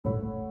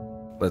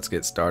let's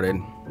get started.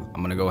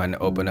 I'm gonna go ahead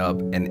and open up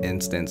an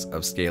instance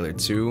of Scalar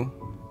 2.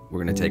 We're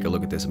gonna take a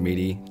look at this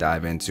MIDI,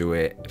 dive into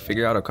it,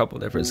 figure out a couple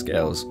different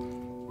scales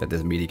that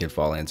this MIDI can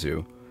fall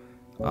into.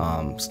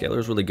 Scalar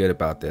is really good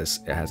about this.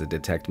 It has a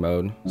detect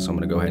mode, so I'm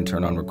gonna go ahead and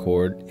turn on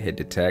record, hit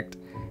detect,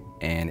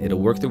 and it'll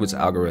work through its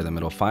algorithm.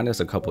 It'll find us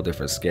a couple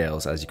different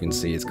scales. As you can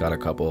see, it's got a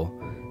couple: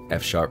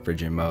 F sharp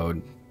Phrygian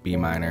mode, B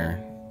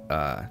minor,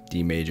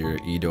 D major,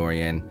 E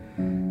Dorian,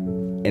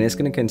 and it's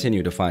going to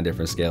continue to find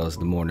different scales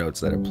the more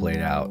notes that are played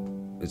out.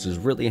 It's just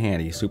really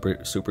handy,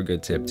 super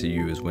good tip to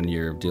use when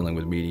you're dealing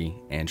with MIDI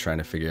and trying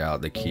to figure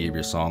out the key of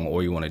your song,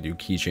 or you want to do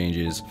key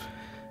changes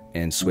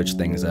and switch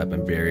things up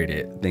and vary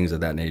it, things of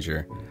that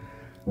nature.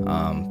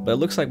 But it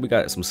looks like we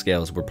got some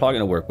scales we're probably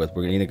going to work with.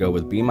 We're going to either go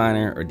with B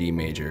minor or D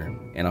major,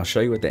 and I'll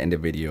show you at the end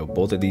of the video.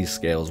 Both of these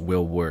scales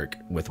will work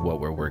with what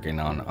we're working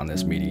on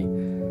this MIDI.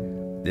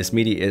 This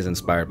MIDI is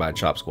inspired by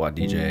Chop Squad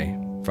DJ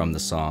from the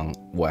song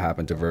What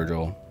Happened to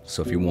Virgil.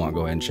 So if you want,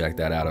 go ahead and check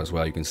that out as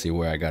well. You can see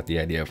where I got the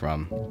idea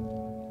from.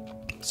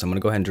 So I'm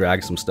gonna go ahead and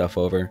drag some stuff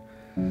over.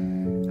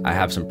 I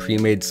have some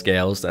pre-made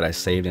scales that I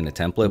saved in a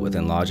template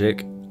within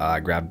Logic. I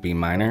grabbed B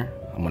minor.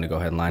 I'm gonna go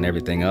ahead and line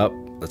everything up.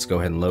 Let's go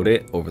ahead and load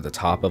it over the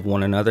top of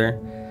one another.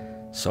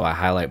 So I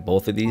highlight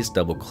both of these,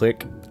 double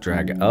click,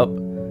 drag it up,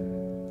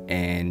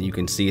 and you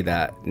can see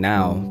that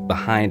now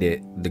behind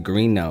it, the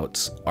green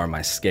notes are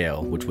my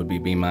scale, which would be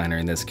B minor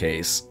in this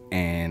case,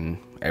 and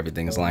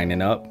everything's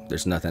lining up.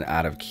 There's nothing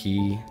out of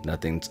key,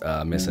 nothing's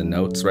missing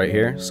notes right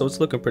here, so it's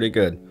looking pretty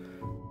good.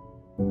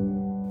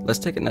 Let's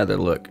take another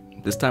look.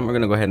 This time we're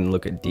gonna go ahead and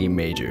look at D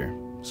major.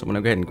 So I'm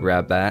gonna go ahead and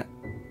grab that.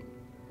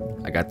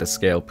 I got the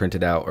scale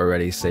printed out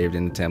already, saved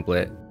in the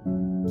template.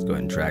 Let's go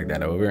ahead and drag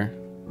that over.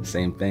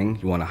 Same thing,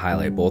 you wanna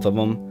highlight both of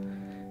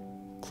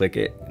them, click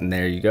it, and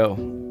there you go.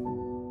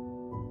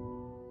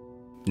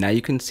 Now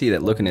you can see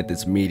that looking at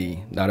this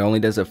MIDI, not only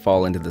does it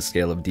fall into the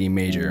scale of D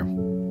major,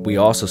 we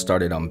also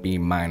started on B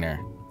minor.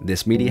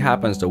 This MIDI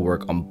happens to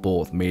work on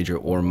both major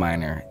or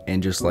minor,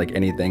 and just like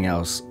anything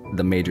else,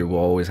 the major will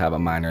always have a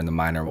minor and the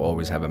minor will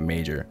always have a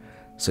major.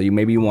 So you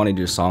maybe wanted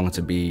your song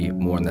to be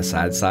more on the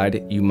sad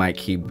side, you might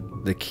keep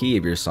the key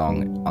of your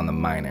song on the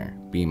minor,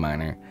 B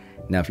minor.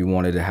 Now if you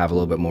wanted to have a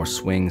little bit more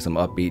swing, some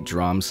upbeat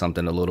drums,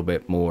 something a little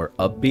bit more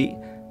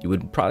upbeat, you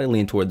would probably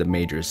lean toward the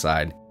major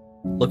side.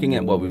 Looking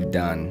at what we've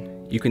done,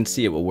 you can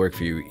see it will work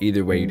for you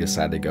either way you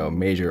decide to go,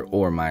 major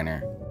or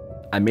minor.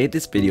 I made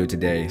this video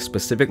today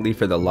specifically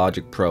for the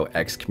Logic Pro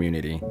X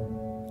community.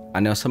 I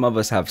know some of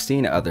us have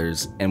seen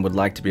others and would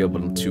like to be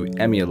able to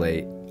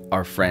emulate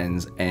our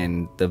friends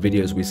and the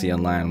videos we see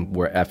online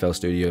where FL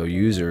Studio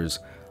users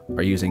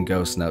are using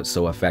ghost notes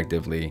so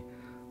effectively.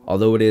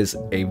 Although it is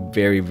a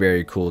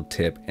very cool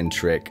tip and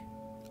trick,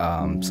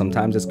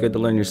 sometimes it's good to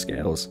learn your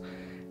scales.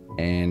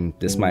 And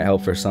this might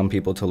help for some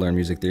people to learn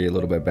music theory a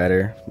little bit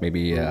better,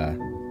 maybe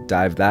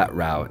dive that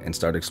route and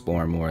start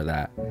exploring more of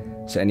that.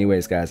 So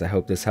anyways guys, I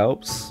hope this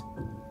helps,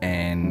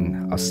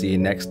 and I'll see you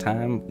next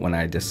time when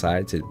I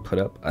decide to put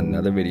up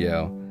another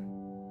video.